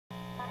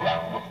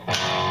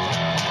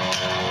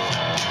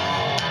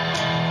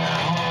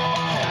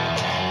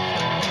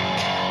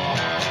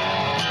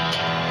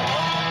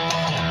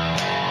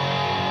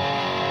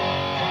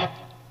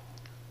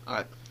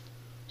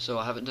So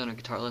I haven't done a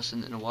guitar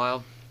lesson in a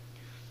while,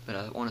 but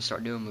I want to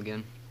start doing them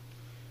again.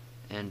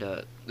 And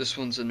this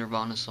one's a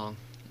Nirvana song.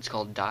 It's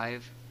called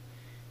Dive,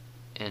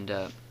 and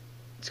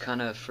it's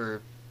kind of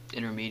for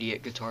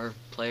intermediate guitar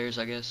players,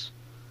 I guess.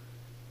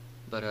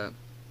 But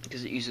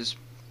because it uses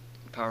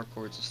power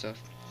chords and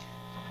stuff.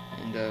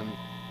 And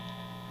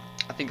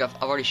I think I've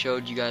already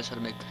showed you guys how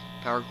to make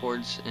power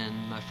chords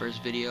in my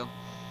first video.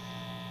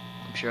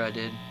 I'm sure I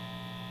did.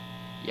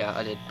 Yeah,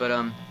 I did.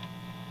 But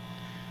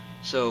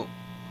so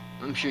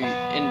I'm sure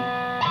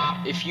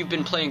and if you've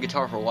been playing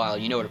guitar for a while,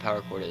 you know what a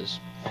power chord is.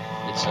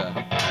 It's that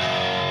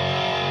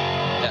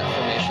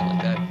formation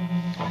like that.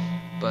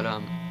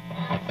 But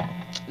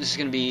this is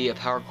gonna be a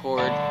power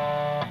chord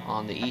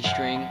on the E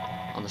string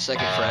on the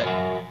 2nd fret,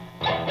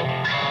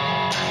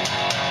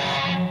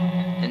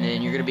 and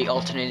then you're gonna be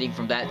alternating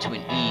from that to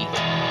an E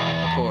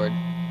chord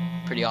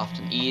pretty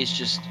often. E is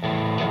just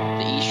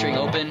the E string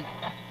open,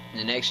 and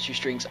the next 2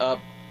 strings up,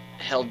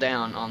 held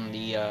down on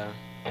the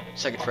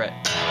 2nd fret,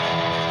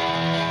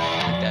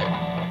 like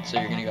that. So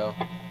you're gonna go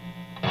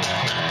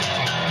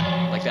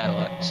like that a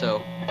lot.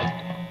 So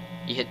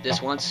you hit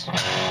this once,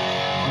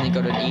 and then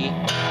go to an E,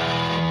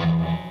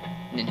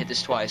 and then hit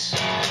this twice,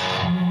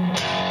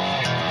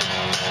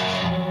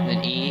 and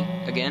then E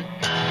again,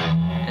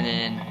 and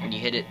then when you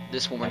hit it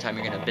this one more time,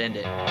 you're gonna bend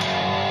it.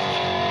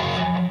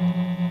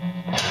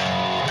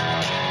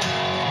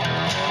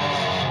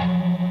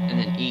 And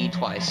then E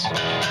twice.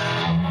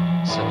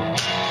 So,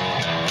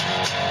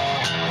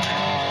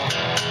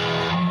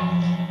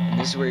 and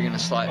this is where you're going to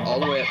slide all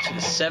the way up to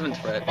the 7th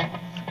fret,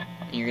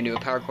 and you're going to do a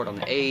power chord on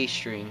the A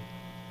string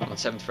on the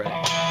 7th fret,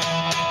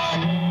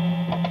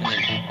 and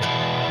then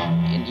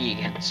in E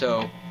again.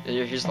 So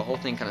here's the whole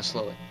thing kind of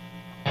slowly.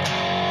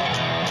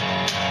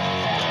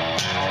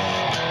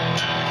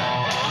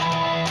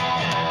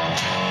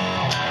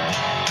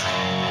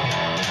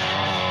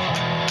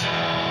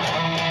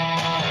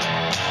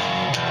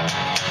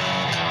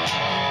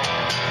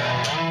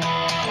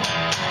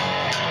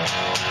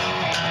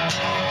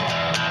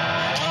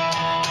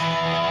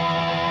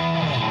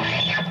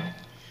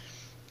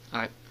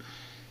 Alright,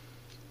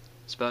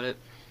 that's about it.